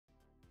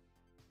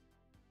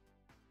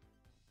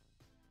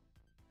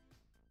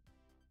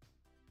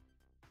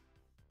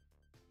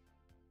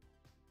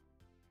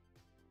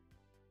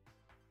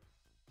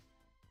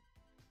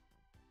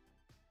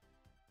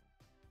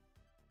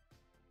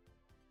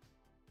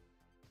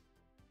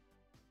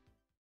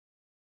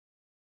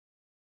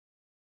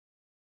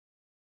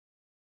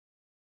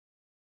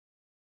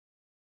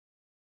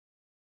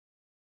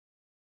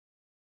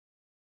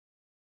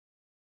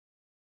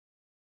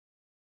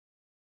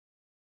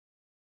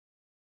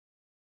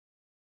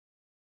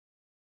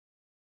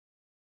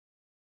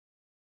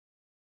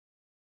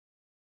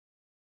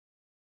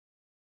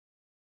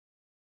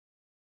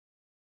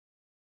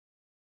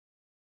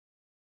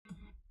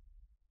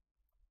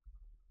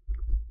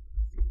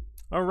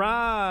All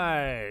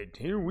right,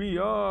 here we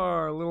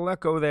are. A little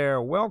echo there.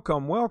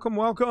 Welcome, welcome,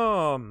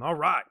 welcome. All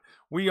right,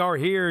 we are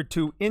here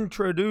to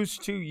introduce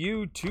to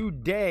you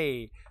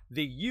today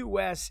the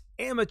U.S.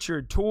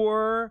 Amateur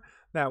Tour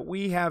that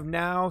we have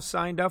now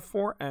signed up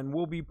for and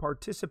will be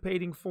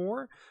participating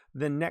for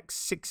the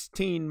next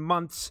 16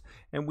 months.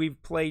 And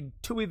we've played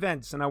 2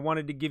 events, and I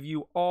wanted to give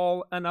you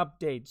all an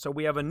update. So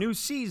we have a new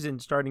season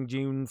starting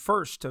June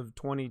 1st of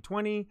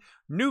 2020,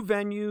 new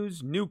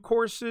venues, new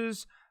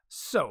courses.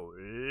 So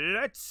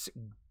let's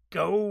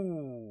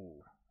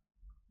go.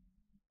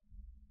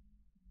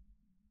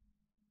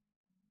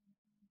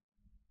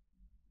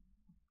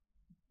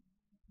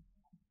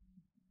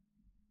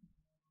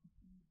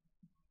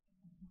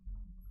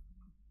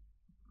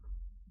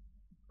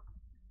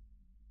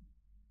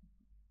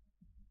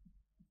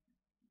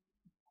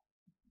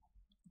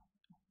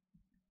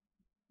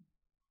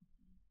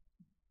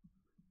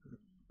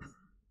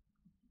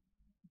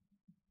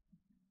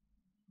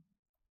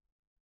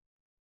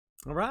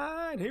 All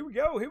right, here we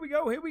go, here we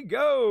go, here we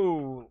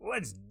go.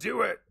 Let's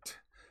do it.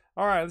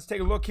 All right, let's take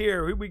a look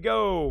here. Here we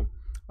go.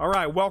 All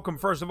right, welcome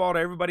first of all to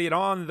everybody at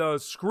On the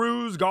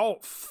Screws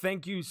Golf.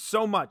 Thank you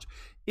so much.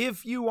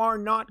 If you are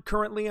not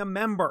currently a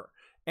member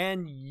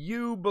and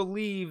you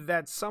believe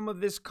that some of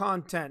this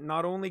content,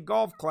 not only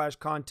Golf Clash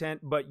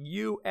content, but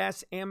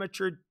U.S.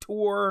 Amateur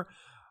Tour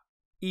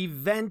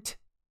event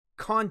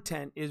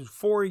content is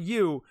for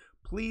you,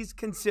 please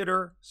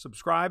consider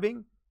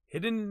subscribing,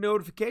 hitting the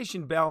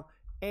notification bell,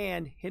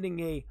 and hitting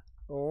a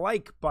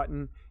like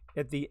button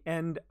at the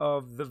end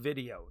of the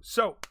video.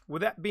 So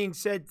with that being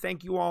said,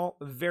 thank you all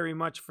very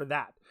much for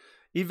that.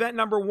 Event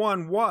number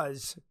 1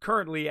 was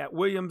currently at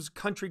Williams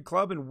Country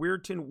Club in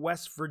Weirton,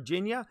 West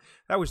Virginia.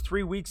 That was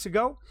 3 weeks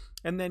ago.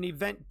 And then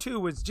event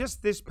 2 was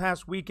just this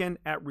past weekend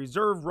at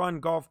Reserve Run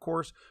Golf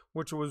Course,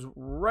 which was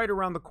right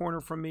around the corner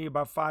from me,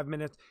 about 5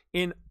 minutes,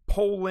 in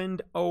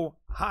Poland,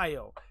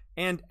 Ohio.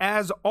 And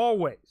as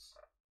always,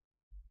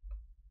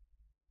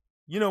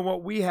 you know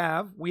what we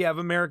have? We have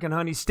American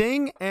Honey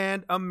Sting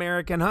and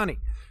American Honey.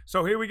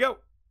 So here we go.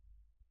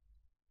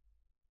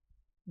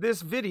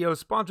 This video is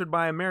sponsored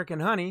by American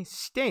Honey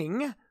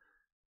Sting.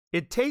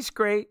 It tastes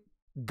great,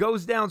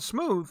 goes down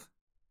smooth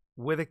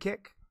with a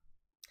kick.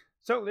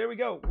 So there we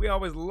go. We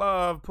always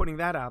love putting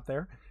that out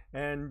there.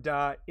 And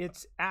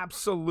it's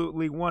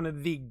absolutely one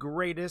of the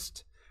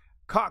greatest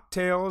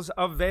cocktails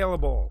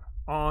available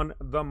on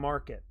the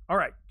market. All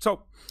right,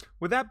 so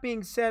with that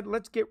being said,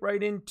 let's get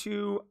right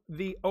into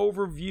the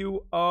overview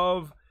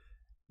of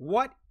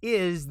what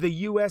is the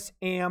US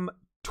Am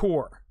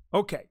Tour.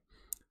 Okay,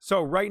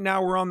 so right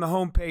now we're on the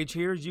home page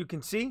here, as you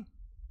can see,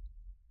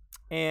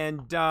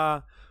 and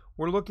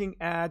we're looking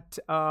at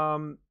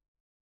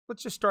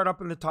let's just start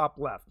up in the top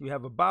left. You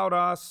have About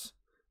Us,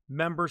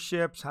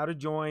 memberships, how to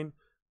join,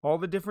 all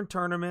the different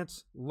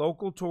tournaments,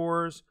 local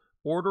tours,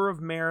 order of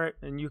merit,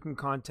 and you can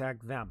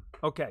contact them.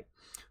 Okay,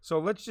 so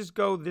let's just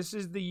go. This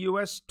is the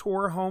U.S.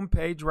 Tour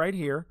homepage right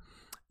here.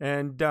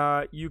 And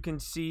you can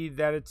see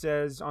that it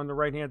says on the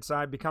right-hand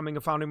side, becoming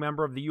a founding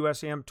member of the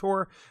U.S. Am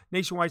Tour,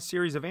 nationwide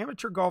series of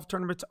amateur golf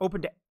tournaments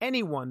open to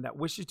anyone that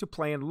wishes to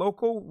play in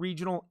local,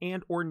 regional,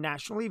 and or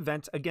national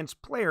events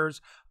against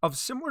players of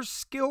similar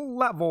skill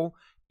level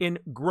in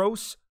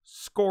gross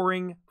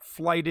scoring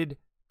flighted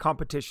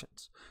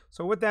competitions.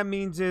 So what that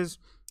means is,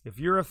 if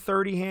you're a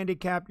 30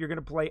 handicap, you're going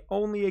to play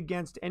only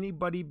against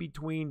anybody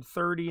between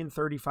 30 and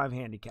 35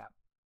 handicap.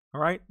 All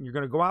right? You're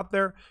going to go out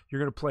there. You're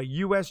going to play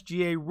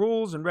USGA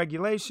rules and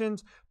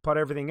regulations, put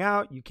everything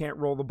out. You can't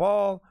roll the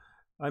ball.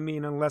 I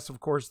mean, unless, of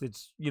course,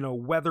 it's, you know,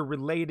 weather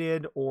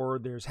related or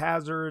there's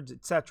hazards,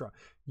 etc.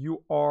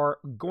 You are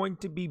going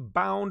to be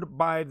bound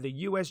by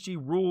the USG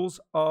rules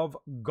of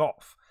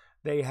golf.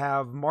 They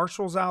have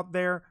marshals out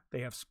there, they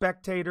have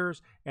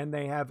spectators, and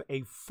they have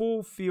a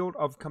full field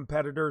of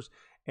competitors.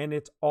 And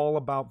it's all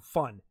about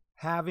fun,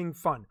 having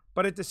fun,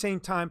 but at the same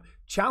time,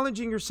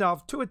 challenging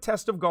yourself to a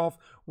test of golf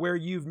where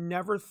you've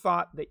never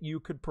thought that you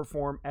could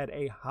perform at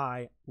a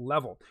high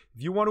level.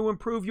 If you want to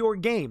improve your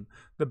game,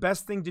 the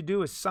best thing to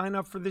do is sign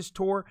up for this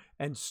tour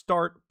and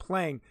start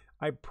playing.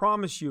 I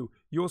promise you,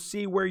 you'll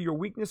see where your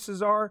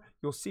weaknesses are,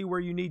 you'll see where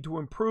you need to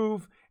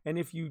improve, and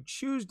if you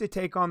choose to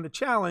take on the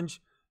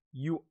challenge,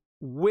 you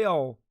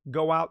will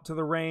go out to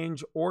the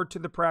range or to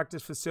the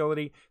practice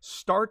facility,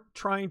 start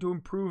trying to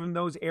improve in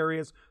those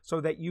areas so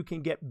that you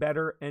can get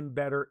better and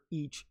better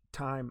each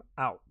time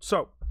out.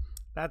 So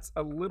that's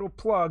a little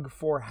plug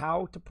for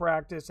how to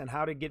practice and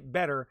how to get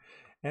better.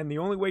 And the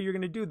only way you're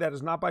going to do that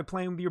is not by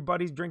playing with your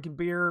buddies, drinking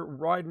beer,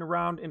 riding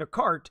around in a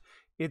cart.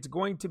 It's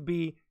going to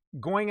be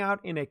going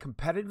out in a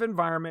competitive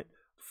environment,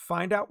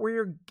 find out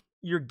where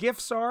your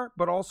gifts are,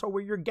 but also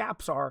where your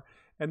gaps are,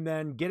 and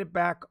then get it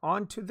back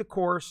onto the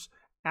course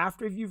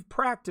after you've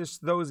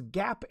practiced those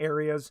gap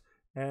areas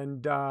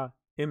and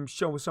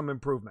show some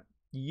improvement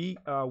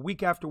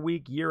week after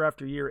week, year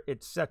after year,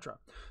 etc.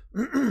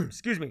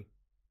 Excuse me.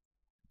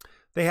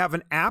 They have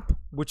an app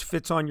which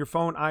fits on your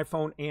phone,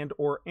 iPhone, and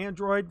or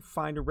Android.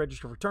 Find and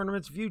register for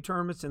tournaments, view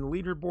tournaments and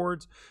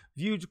leaderboards,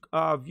 view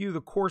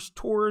the course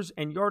tours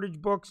and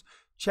yardage books,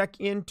 check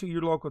into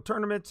your local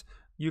tournaments.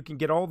 You can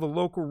get all the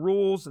local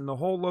rules and the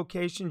whole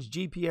locations,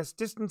 GPS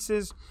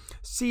distances,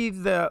 see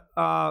the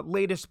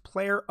latest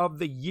player of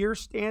the year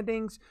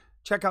standings,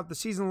 check out the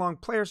season-long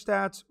player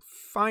stats,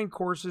 find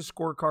courses,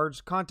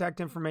 scorecards,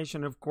 contact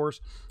information, and of course,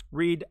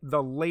 read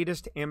the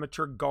latest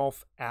amateur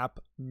golf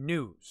app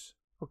news.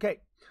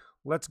 Okay,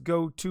 let's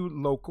go to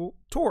local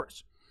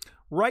tours.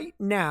 Right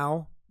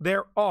now,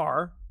 there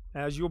are,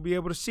 as you'll be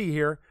able to see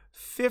here,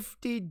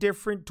 50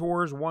 different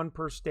tours, one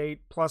per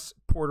state, plus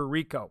Puerto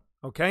Rico,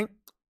 okay?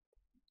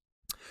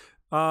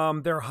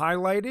 They're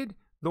highlighted,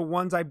 the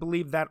ones I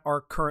believe that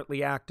are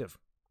currently active.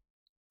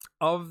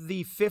 Of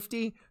the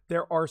 50,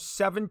 there are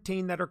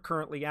 17 that are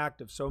currently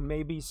active. So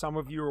maybe some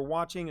of you are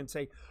watching and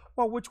say,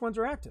 well, which ones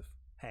are active?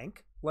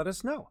 Hank, let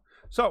us know.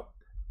 So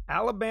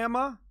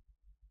Alabama,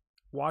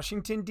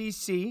 Washington,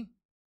 D.C.,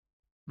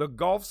 the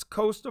Gulf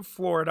Coast of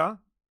Florida,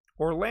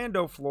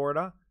 Orlando,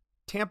 Florida,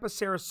 Tampa,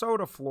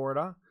 Sarasota,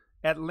 Florida,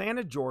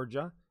 Atlanta,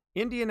 Georgia,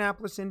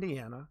 Indianapolis,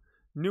 Indiana,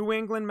 New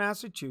England,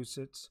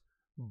 Massachusetts,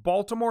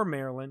 Baltimore,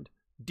 Maryland,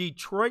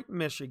 Detroit,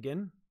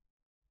 Michigan,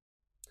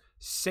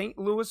 St.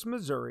 Louis,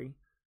 Missouri,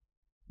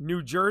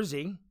 New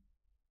Jersey,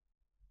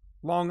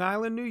 Long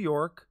Island, New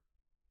York,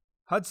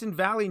 Hudson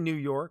Valley, New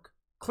York,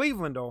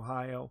 Cleveland,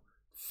 Ohio,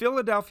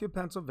 Philadelphia,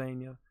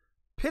 Pennsylvania,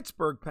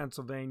 Pittsburgh,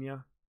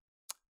 Pennsylvania,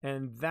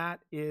 and that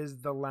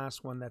is the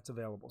last one that's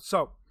available.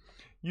 So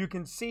you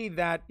can see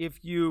that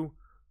if you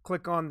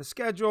click on the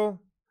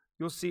schedule,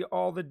 you'll see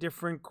all the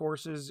different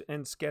courses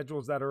and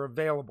schedules that are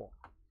available.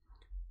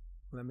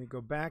 Let me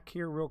go back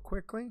here real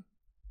quickly.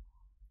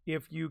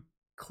 If you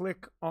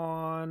click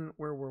on,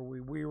 where were we?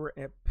 We were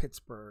at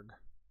Pittsburgh.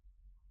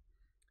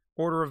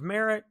 Order of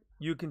merit,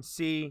 you can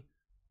see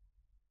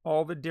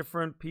all the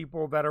different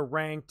people that are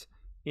ranked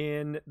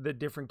in the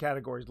different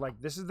categories. Like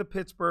this is the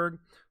Pittsburgh.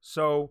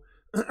 So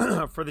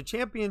for the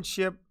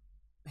championship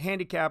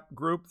handicap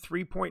group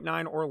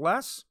 3.9 or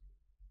less,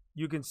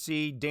 you can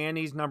see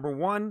Danny's number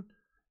 1.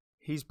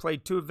 He's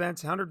played 2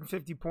 events,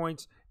 150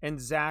 points,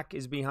 and Zach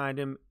is behind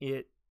him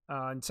in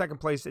second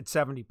place at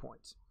 70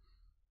 points.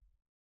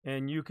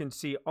 And you can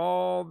see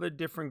all the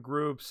different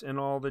groups and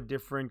all the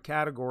different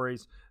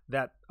categories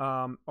that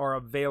are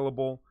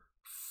available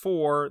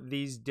for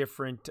these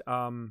different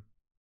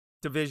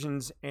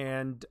divisions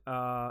and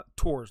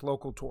tours,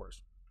 local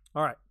tours.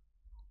 All right,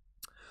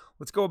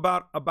 let's go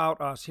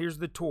about us. Here's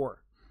the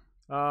tour.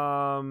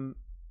 USAM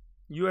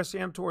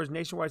Tour is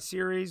nationwide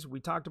series.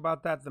 We talked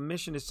about that. The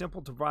mission is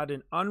simple: to provide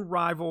an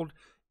unrivaled,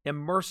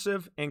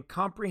 immersive, and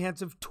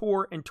comprehensive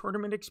tour and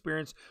tournament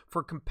experience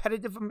for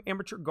competitive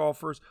amateur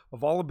golfers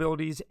of all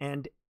abilities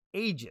and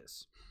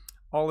ages.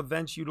 All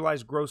events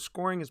utilize gross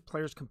scoring as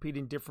players compete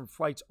in different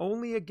flights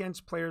only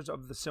against players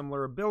of the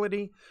similar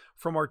ability.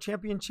 From our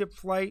championship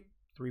flight,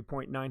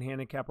 3.9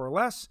 handicap or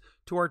less,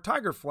 to our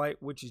Tiger flight,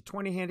 which is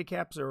 20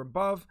 handicaps or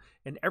above,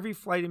 and every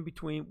flight in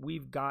between,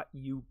 we've got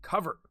you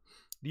covered.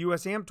 The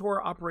USAM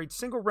Tour operates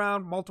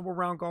single-round,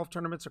 multiple-round golf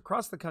tournaments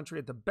across the country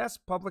at the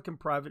best public and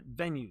private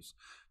venues.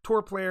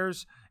 Tour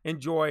players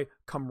enjoy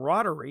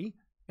camaraderie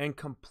and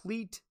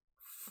compete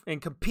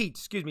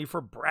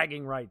for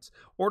bragging rights.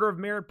 Order of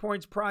merit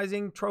points,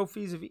 prizing,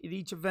 trophies at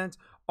each event,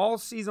 all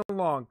season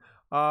long.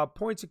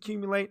 Points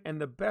accumulate,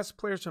 and the best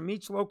players from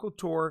each local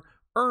tour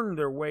earn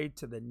their way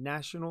to the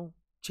national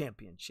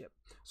championship.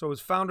 So it was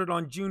founded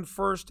on June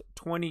 1st,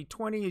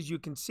 2020. As you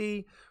can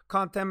see,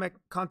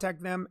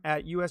 contact them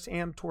at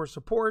USAM Tour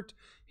Support.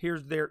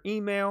 Here's their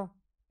email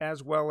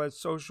as well as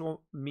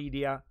social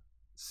media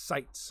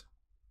sites.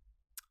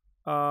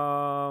 Who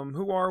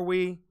are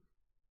we?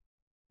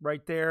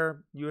 Right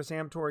there,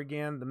 USAM Tour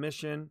again, the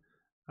mission.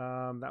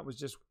 That was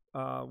just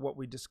what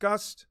we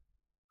discussed.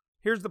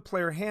 Here's the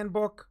player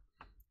handbook.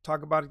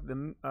 Talk about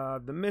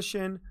the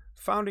mission,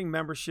 founding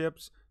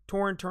memberships,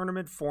 tour and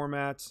tournament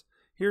formats.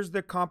 Here's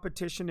the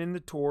competition in the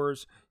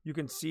tours. You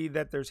can see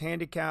that there's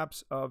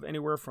handicaps of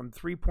anywhere from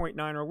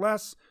 3.9 or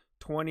less,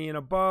 20 and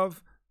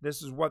above.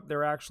 This is what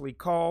they're actually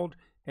called.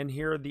 And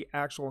here are the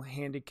actual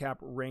handicap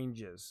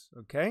ranges,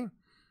 okay?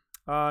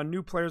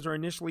 New players are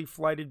initially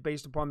flighted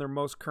based upon their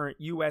most current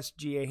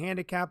USGA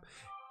handicap.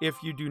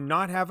 If you do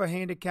not have a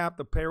handicap,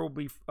 the player will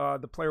be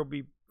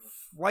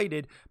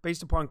flighted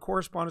based upon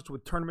correspondence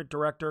with tournament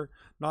director.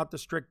 Not the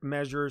strict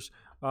measures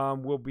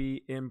will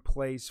be in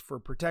place for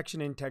protection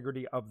and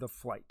integrity of the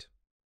flight.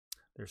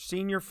 There's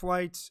senior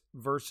flights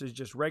versus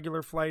just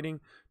regular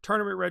flighting,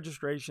 tournament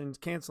registrations,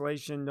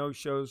 cancellation,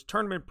 no-shows,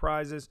 tournament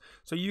prizes.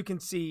 So you can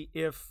see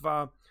if,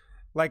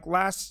 like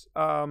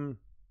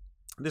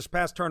this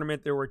past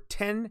tournament, there were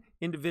 10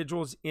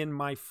 individuals in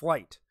my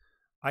flight.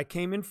 I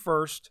came in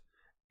first,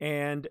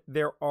 and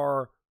there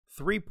are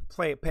 3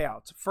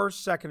 payouts: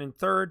 first, second, and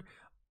third.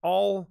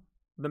 All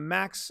the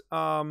max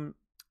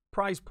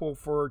prize pool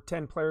for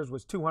 10 players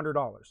was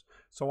 $200.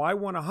 So I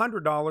won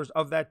 $100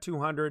 of that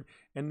 $200,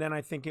 and then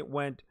I think it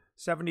went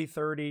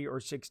 70-30 or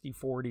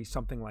 60-40,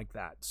 something like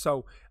that.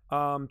 So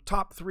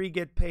top 3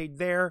 get paid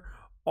there,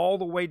 all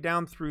the way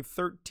down through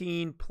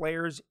 13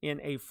 players in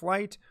a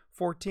flight,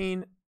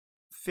 14,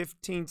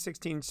 15,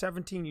 16,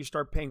 17, you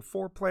start paying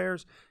 4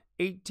 players.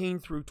 18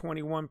 through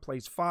 21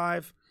 plays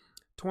 5.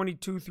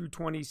 22 through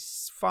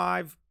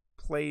 25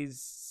 plays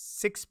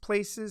 6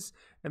 places.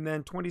 And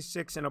then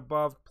 26 and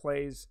above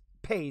pays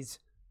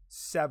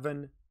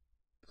 7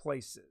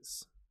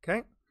 places.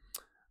 Okay.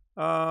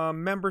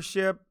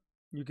 Membership.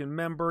 You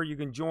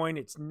can join.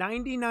 It's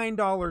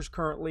 $99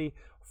 currently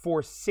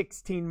for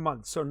 16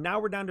 months. So now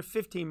we're down to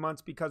 15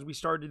 months because we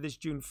started this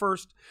June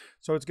 1st.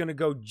 So it's going to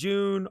go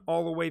June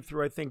all the way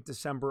through, I think,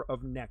 December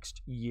of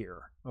next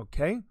year.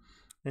 Okay.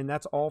 And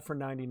that's all for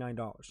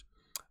 $99.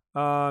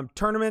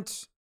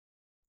 Tournaments.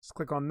 Let's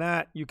click on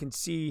that. You can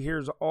see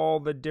here's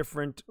all the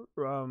different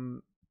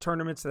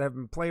tournaments that have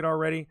been played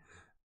already.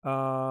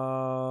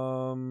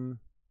 Wow.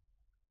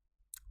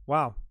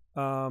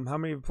 How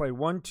many have you played?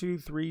 1, 2,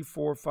 3,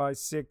 4, 5,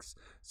 6,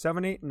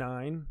 7, 8,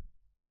 9,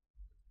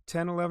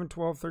 10, 11,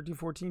 12, 13,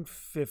 14,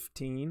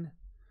 15,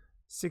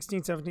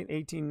 16, 17,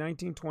 18,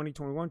 19, 20,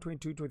 21,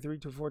 22, 23,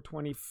 24,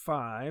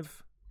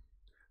 25,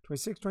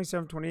 26,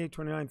 27, 28,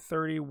 29,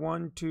 30,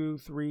 1, 2,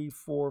 3,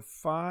 4,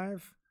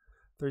 5,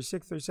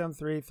 36, 37,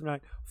 38, 39.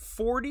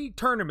 40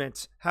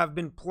 tournaments have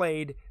been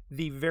played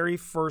the very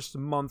first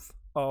month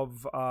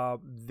of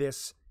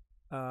this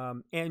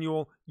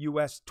annual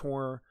U.S.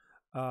 Tour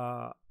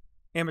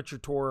Amateur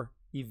Tour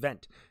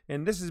event.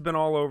 And this has been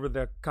all over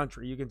the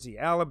country. You can see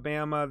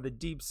Alabama, the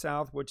Deep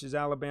South, which is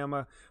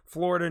Alabama,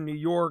 Florida, New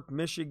York,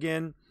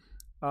 Michigan,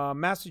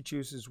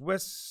 Massachusetts,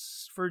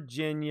 West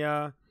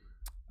Virginia,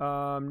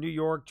 New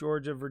York,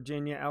 Georgia,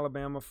 Virginia,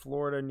 Alabama,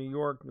 Florida, New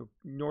York,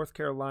 North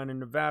Carolina,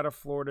 Nevada,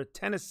 Florida,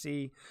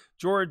 Tennessee,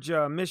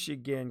 Georgia,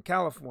 Michigan,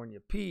 California,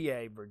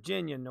 PA,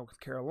 Virginia, North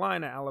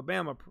Carolina,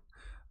 Alabama,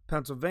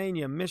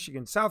 Pennsylvania,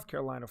 Michigan, South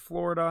Carolina,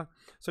 Florida.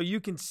 So you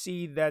can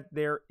see that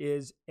there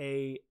is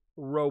a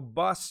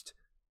robust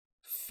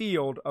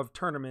field of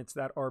tournaments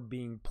that are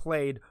being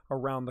played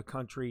around the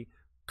country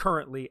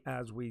currently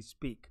as we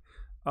speak.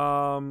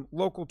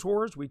 Local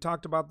tours, we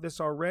talked about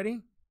this already.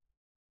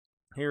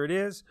 Here it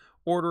is.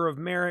 Order of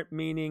merit,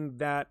 meaning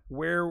that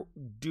where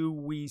do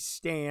we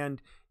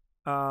stand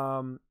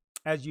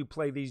as you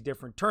play these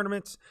different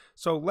tournaments.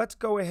 So let's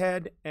go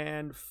ahead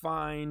and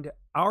find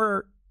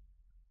our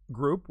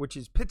group, which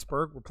is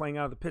Pittsburgh. We're playing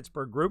out of the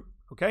Pittsburgh group,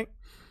 okay?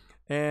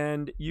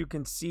 And you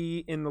can see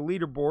in the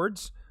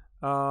leaderboards,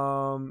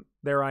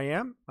 there I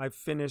am. I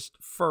finished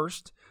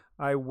first.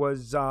 I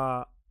was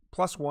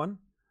 +1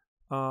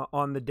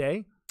 on the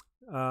day.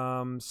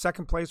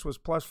 Second place was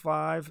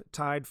 +5,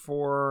 tied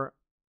for,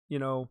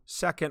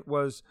 second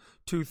was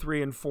 2,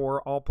 3, and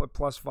 4, all put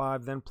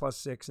 +5, then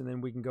 +6, and then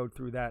we can go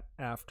through that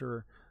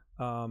after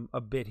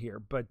a bit here.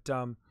 But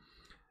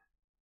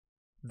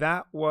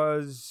that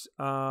was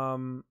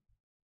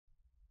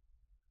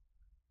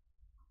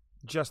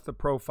just the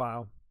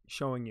profile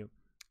showing you.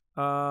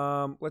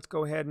 Let's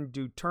go ahead and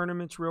do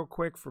tournaments real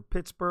quick for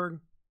Pittsburgh.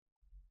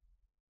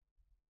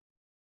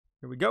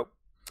 Here we go.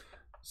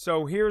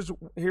 So here's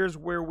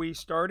where we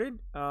started.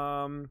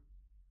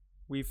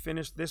 We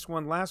finished this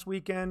one last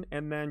weekend,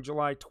 and then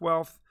July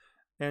 12th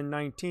and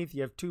 19th.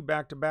 You have 2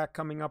 back-to-back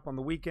coming up on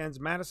the weekends,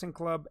 Madison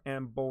Club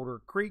and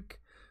Boulder Creek.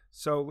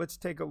 So let's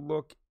take a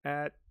look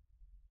at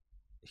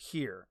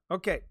here.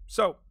 Okay,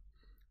 so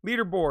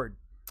leaderboard.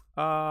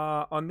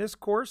 On this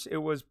course, it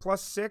was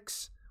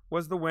 +6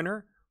 was the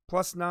winner,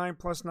 +9,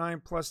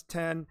 +9,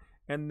 +10,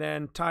 and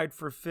then tied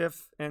for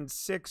 5th and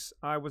 6th,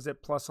 I was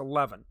at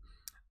 +11.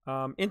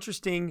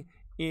 Interesting,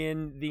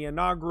 in the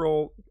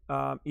inaugural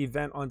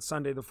event on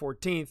Sunday the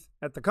 14th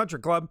at the Country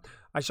Club,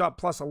 I shot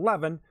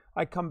 +11.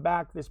 I come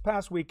back this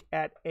past week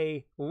at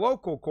a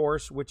local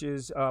course, which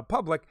is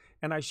public,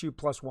 and I shoot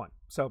 +1.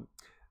 So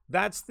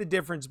that's the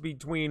difference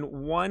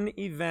between one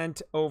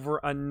event over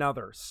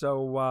another.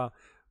 So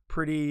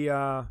pretty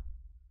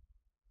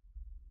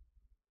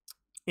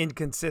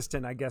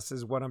inconsistent, I guess,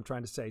 is what I'm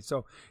trying to say.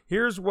 So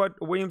here's what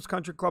Williams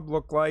Country Club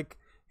looked like.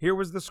 Here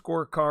was the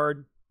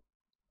scorecard.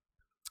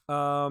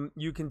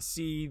 You can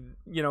see,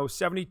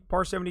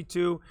 par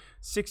 72,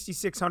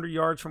 6,600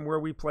 yards from where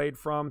we played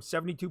from,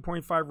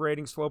 72.5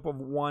 rating, slope of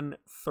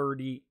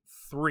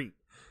 133.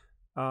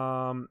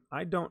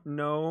 I don't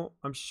know.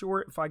 I'm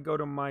sure if I go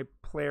to my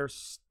player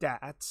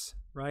stats,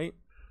 right?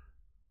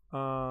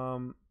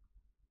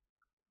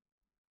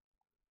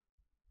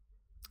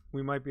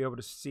 We might be able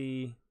to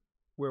see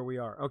where we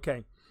are.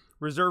 Okay.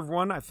 Reserve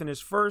 1, I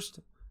finished first.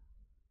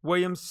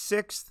 Williams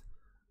 6th.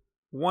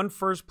 1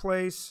 first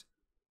place.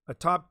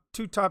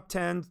 Two top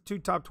 10s, 2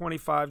 top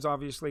 25s,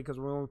 obviously, because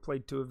we only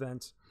played 2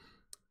 events.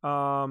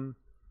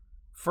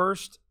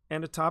 First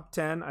and a top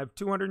 10. I have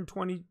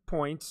 220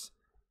 points,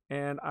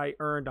 and I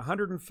earned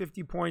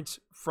 150 points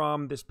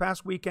from this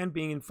past weekend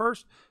being in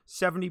first,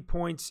 70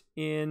 points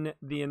in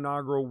the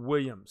inaugural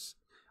Williams.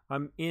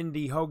 I'm in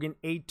the Hogan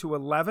 8 to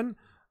 11.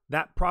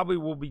 That probably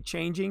will be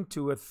changing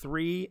to a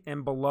 3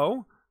 and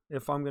below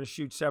if I'm going to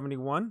shoot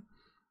 71.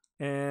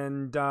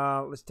 And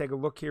let's take a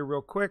look here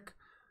real quick.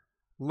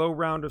 Low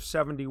round of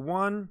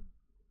 71.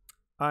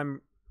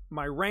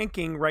 My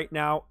ranking right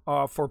now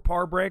for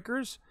par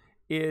breakers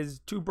is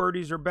 2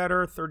 birdies or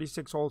better,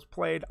 36 holes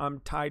played. I'm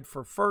tied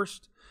for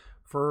first.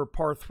 For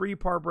par 3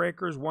 par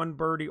breakers, 1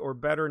 birdie or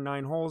better,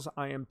 9 holes,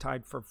 I am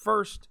tied for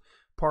first.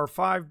 Par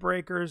 5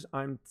 breakers,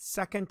 I'm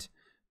second.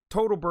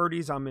 Total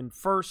birdies, I'm in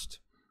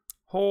first.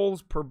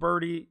 Holes per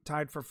birdie,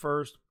 tied for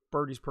first.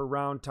 Birdies per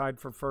round, tied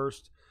for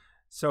first.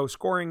 So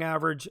scoring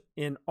average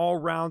in all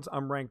rounds,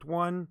 I'm ranked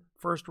 1.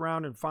 First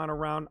round and final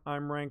round,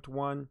 I'm ranked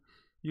 1.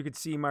 You can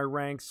see my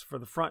ranks for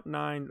the front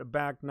 9, the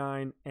back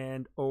 9,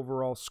 and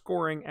overall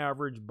scoring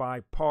average by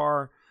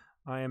par.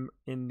 I am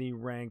in the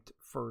ranked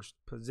first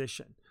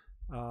position.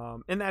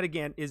 And that,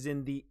 again, is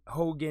in the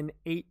Hogan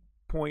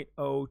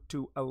 8.0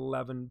 to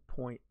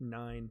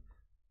 11.9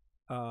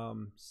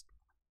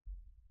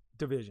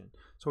 division.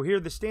 So here are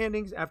the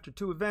standings after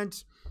 2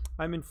 events.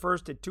 I'm in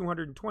first at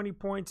 220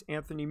 points.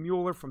 Anthony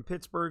Mueller from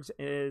Pittsburgh's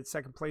is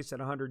second place at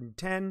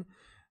 110.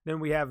 Then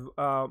we have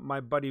my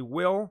buddy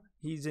Will.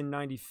 He's in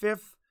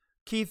 95th.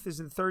 Keith is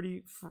in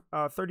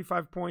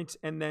 35 points.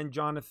 And then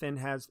Jonathan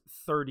has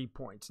 30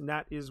 points. And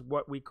that is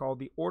what we call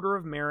the order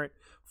of merit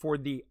for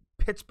the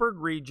Pittsburgh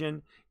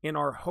region in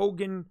our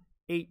Hogan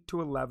 8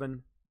 to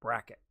 11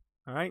 bracket.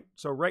 All right.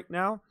 So right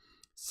now,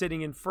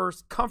 sitting in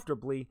first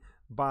comfortably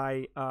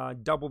by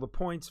double the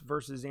points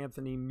versus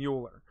Anthony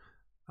Mueller.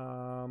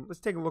 Let's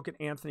take a look at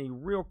Anthony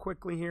real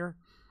quickly here.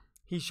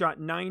 He shot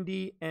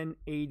 90 and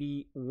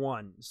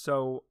 81.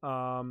 So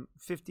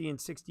 50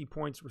 and 60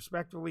 points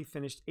respectively.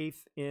 Finished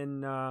 8th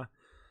in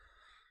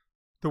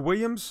the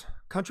Williams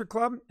Country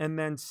Club and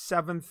then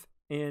 7th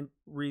in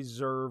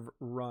reserve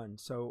run.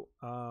 So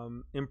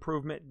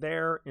improvement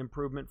there,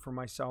 improvement for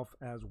myself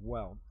as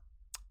well.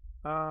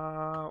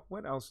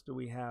 What else do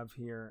we have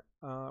here?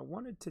 I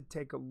wanted to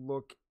take a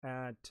look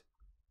at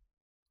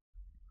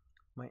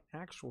my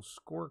actual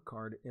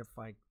scorecard if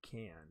I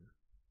can.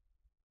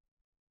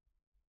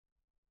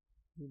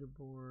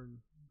 Leaderboard,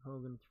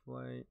 Hogan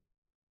flight,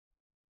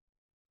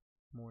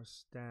 more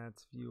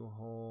stats, view a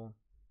hole.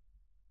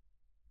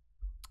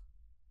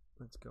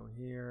 Let's go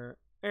here.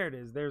 There it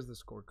is. There's the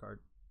scorecard.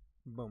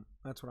 Boom.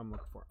 That's what I'm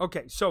looking for.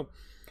 Okay, so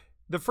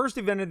the first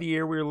event of the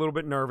year, we were a little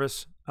bit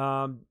nervous.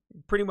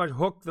 Pretty much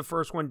hooked the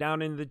first one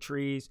down into the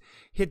trees.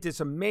 Hit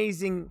this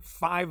amazing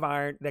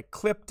 5-iron that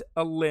clipped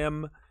a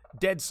limb,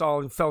 dead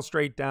solid, and fell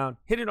straight down.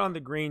 Hit it on the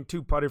green,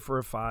 2-putted for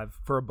a 5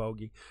 for a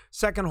bogey.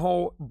 Second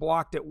hole,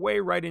 blocked it way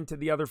right into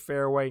the other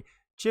fairway.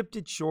 Chipped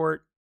it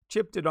short,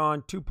 chipped it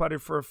on,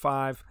 2-putted for a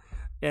 5,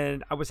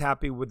 and I was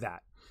happy with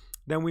that.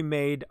 Then we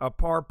made a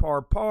par,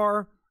 par,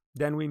 par.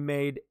 Then we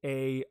made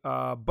a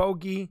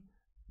bogey,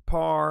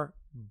 par,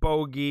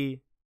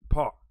 bogey,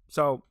 par.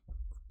 So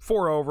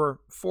 4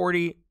 over,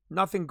 40,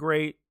 nothing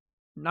great,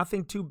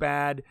 nothing too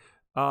bad,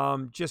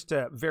 just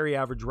a very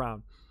average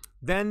round.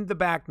 Then the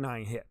back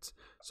 9 hits.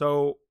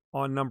 So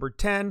on number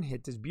 10,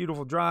 hit this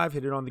beautiful drive,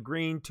 hit it on the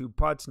green, 2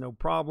 putts, no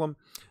problem.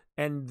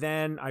 And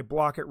then I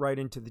block it right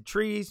into the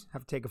trees,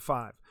 have to take a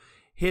 5.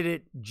 Hit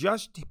it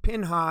just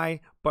pin high,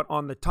 but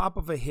on the top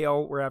of a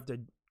hill where I have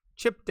to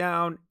chip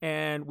down,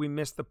 and we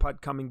missed the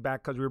putt coming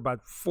back because we were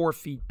about 4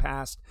 feet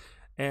past,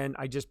 and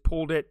I just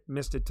pulled it,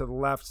 missed it to the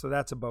left, so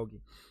that's a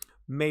bogey.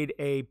 Made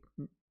a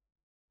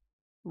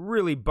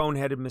really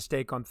boneheaded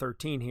mistake on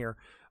 13 here.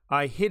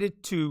 I hit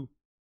it to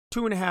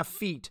 2.5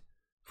 feet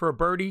for a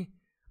birdie,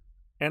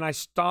 and I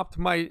stopped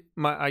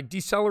I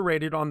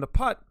decelerated on the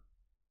putt,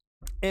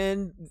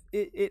 and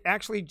it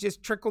actually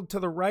just trickled to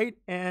the right,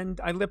 and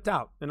I lipped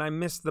out, and I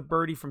missed the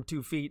birdie from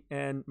 2 feet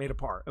and made a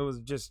par. It was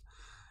just...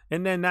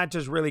 And then that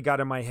just really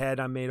got in my head.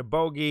 I made a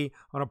bogey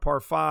on a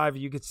par 5.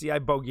 You could see I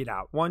bogeyed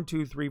out. 1,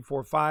 2, 3,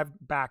 4,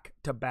 5, back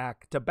to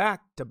back to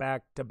back to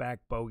back to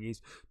back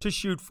bogeys to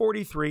shoot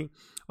 43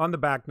 on the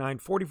back 9.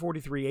 40,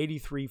 43,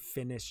 83,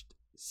 finished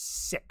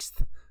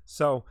 6th.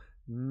 So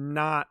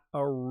not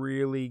a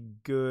really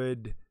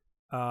good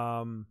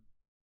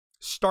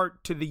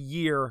start to the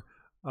year.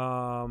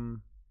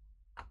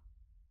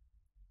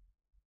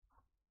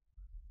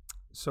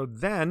 So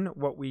then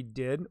what we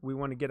did, we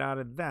want to get out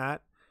of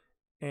that.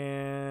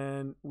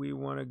 And we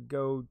want to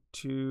go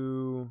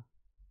to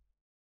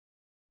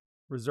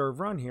reserve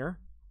run here.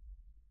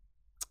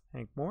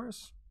 Hank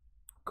Morris,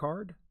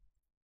 card.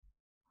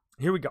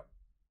 Here we go.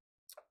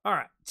 All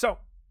right. So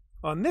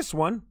on this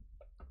one,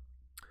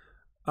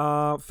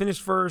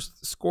 finished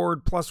first,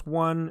 scored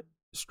 +1,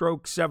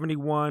 stroke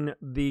 71.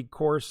 The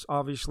course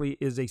obviously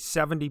is a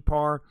 70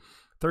 par,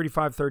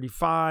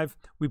 35-35.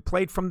 We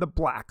played from the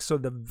black, so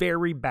the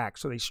very back.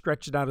 So they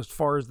stretched it out as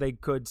far as they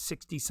could,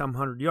 60-some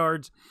 100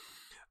 yards.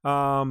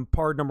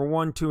 Par number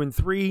 1, 2, and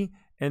 3,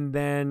 and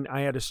then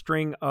I had a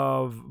string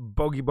of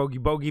bogey, bogey,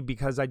 bogey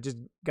because I just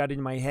got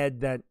in my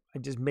head that I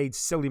just made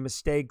silly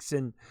mistakes,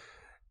 and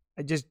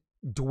I just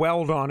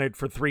dwelled on it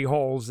for 3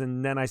 holes,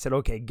 and then I said,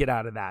 okay, get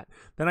out of that.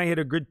 Then I hit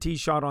a good tee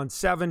shot on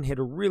 7, hit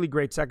a really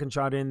great second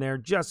shot in there,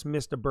 just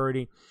missed a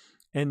birdie,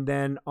 and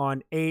then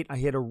on 8, I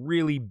hit a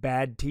really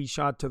bad tee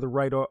shot to the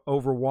right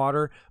over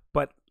water,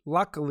 but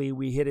luckily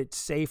we hit it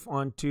safe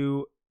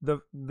onto the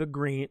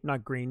green,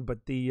 not green,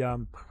 but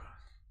the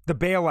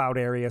bailout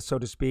area, so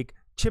to speak.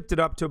 Chipped it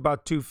up to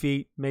about 2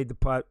 feet, made the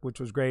putt, which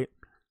was great.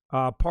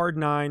 Par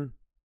 9,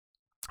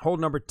 hole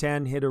number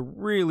 10, hit a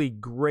really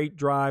great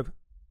drive.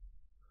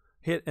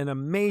 Hit an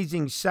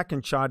amazing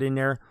second shot in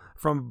there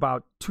from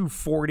about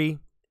 240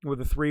 with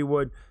a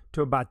 3-wood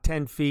to about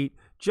 10 feet.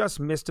 Just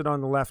missed it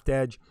on the left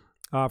edge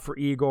for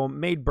eagle.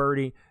 Made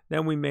birdie.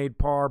 Then we made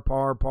par,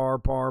 par, par,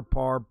 par,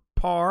 par,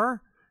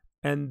 par.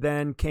 And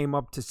then came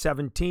up to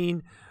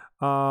 17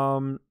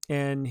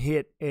 and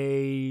hit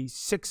a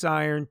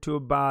 6-iron to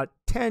about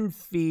 10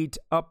 feet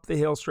up the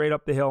hill, straight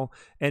up the hill,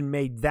 and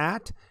made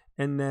that.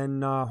 And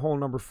then hole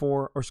number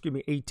 4, or excuse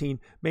me, 18,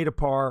 made a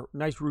par,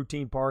 nice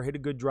routine par, hit a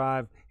good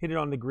drive, hit it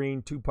on the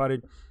green,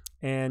 2-putted,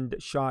 and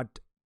shot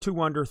 2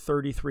 under,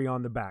 33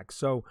 on the back.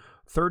 So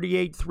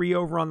 38, 3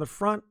 over on the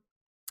front,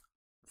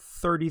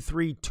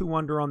 33, 2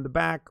 under on the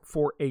back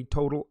for a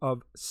total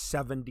of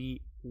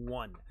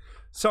 71.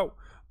 So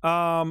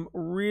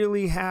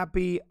really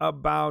happy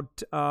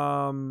about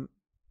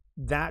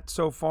that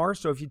so far.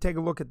 So if you take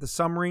a look at the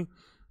summary,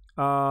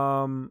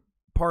 par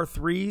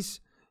 3s,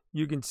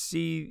 you can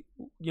see,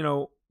 you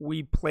know,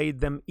 we played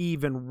them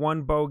even,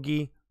 1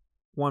 bogey,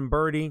 1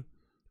 birdie.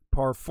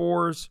 Par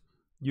 4s,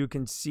 you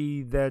can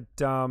see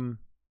that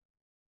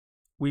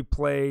we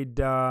played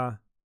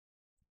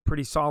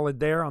pretty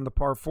solid there on the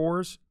par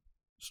 4s,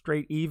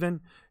 straight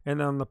even. And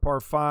then on the par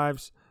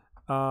 5s,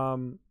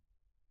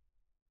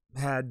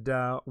 had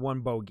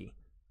 1 bogey.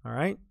 All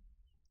right.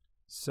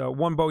 So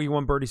 1 bogey,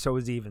 1 birdie, so it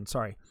was even.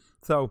 Sorry.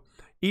 So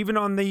even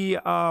on the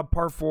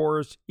par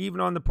 4s, even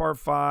on the par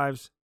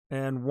 5s,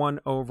 and 1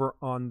 over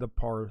on the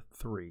par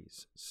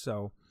 3s.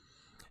 So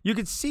you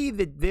can see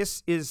that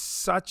this is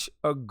such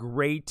a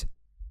great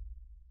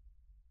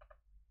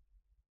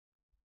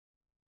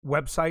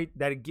website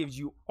that it gives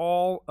you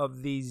all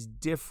of these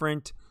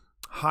different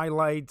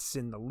highlights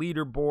in the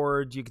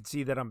leaderboard. You can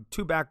see that I'm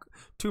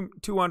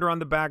 2 under on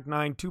the back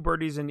 9, 2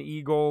 birdies and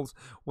eagles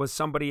was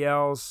somebody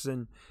else,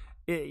 and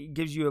it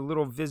gives you a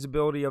little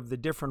visibility of the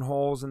different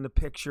holes in the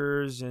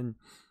pictures, and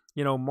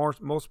you know,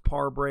 most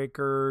par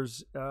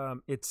breakers,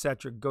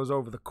 etc. Goes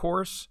over the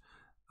course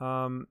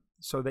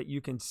so that you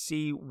can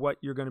see what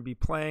you're going to be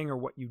playing or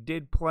what you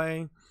did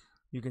play.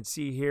 You can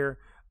see here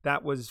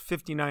that was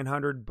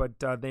 5,900, but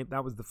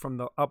that was from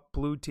the up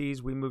blue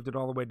tees. We moved it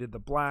all the way to the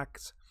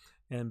blacks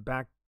and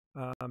back,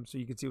 so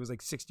you can see it was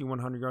like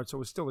 6,100 yards. So it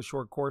was still a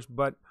short course,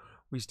 but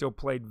we still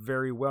played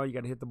very well. You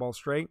got to hit the ball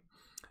straight.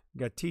 You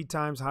got tee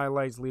times,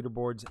 highlights,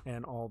 leaderboards,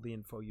 and all the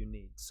info you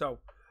need. So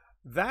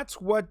that's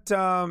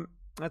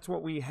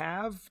what we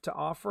have to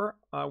offer.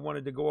 I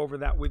wanted to go over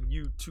that with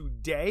you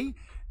today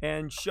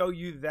and show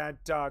you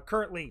that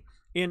currently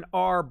in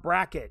our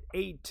bracket,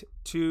 8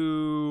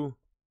 to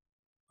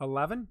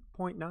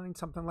 11.9,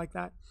 something like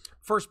that.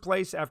 First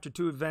place after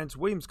 2 events,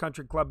 Williams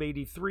Country Club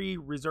 83,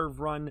 Reserve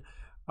Run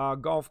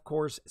Golf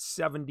Course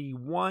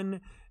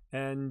 71.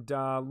 And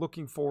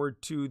looking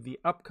forward to the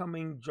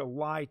upcoming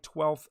July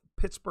 12th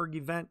Pittsburgh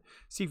event.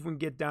 See if we can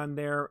get down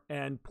there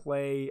and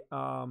play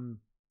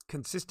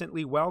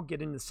consistently well,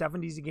 get in the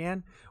 70s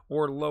again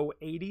or low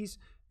 80s,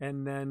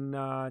 and then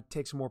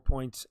take some more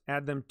points,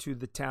 add them to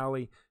the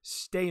tally,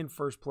 stay in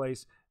first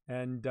place,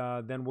 and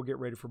then we'll get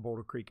ready for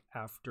Boulder Creek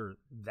after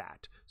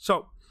that.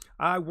 So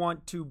I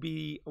want to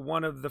be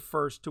one of the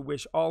first to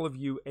wish all of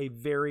you a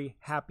very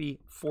happy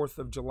 4th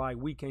of July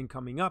weekend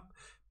coming up.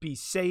 Be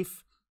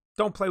safe.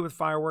 Don't play with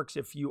fireworks.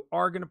 If you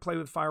are going to play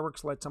with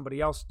fireworks, let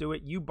somebody else do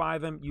it. You buy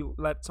them. You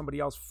let somebody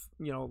else,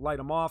 you know, light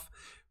them off.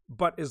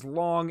 But as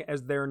long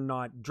as they're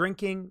not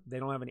drinking, they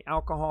don't have any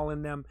alcohol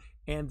in them,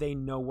 and they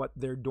know what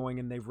they're doing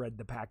and they've read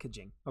the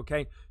packaging,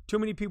 okay? Too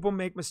many people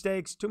make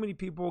mistakes. Too many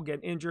people get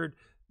injured.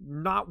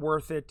 Not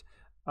worth it.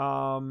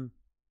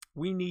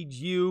 We need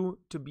you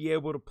to be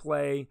able to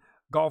play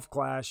Golf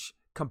Clash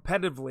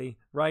competitively,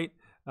 right?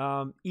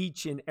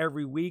 Each and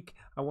every week.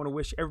 I want to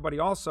wish everybody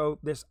also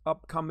this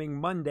upcoming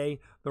Monday,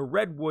 the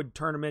Redwood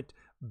Tournament,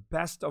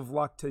 best of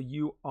luck to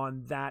you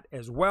on that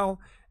as well.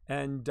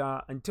 And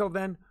until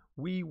then,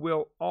 we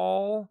will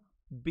all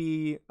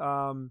be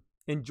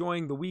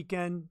enjoying the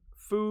weekend,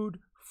 food,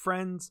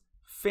 friends,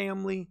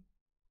 family,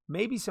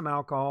 maybe some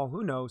alcohol,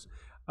 who knows.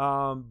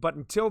 But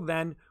until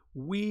then,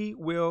 we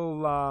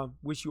will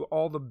wish you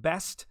all the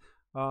best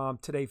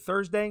today,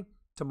 Thursday,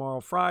 tomorrow,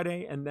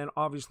 Friday, and then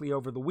obviously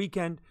over the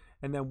weekend.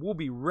 And then we'll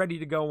be ready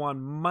to go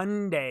on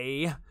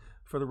Monday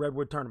for the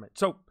Redwood Tournament.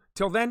 So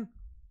till then,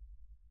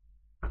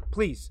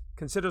 please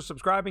consider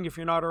subscribing if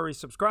you're not already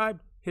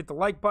subscribed. Hit the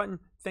like button.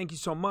 Thank you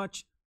so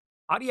much.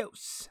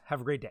 Adios. Have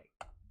a great day.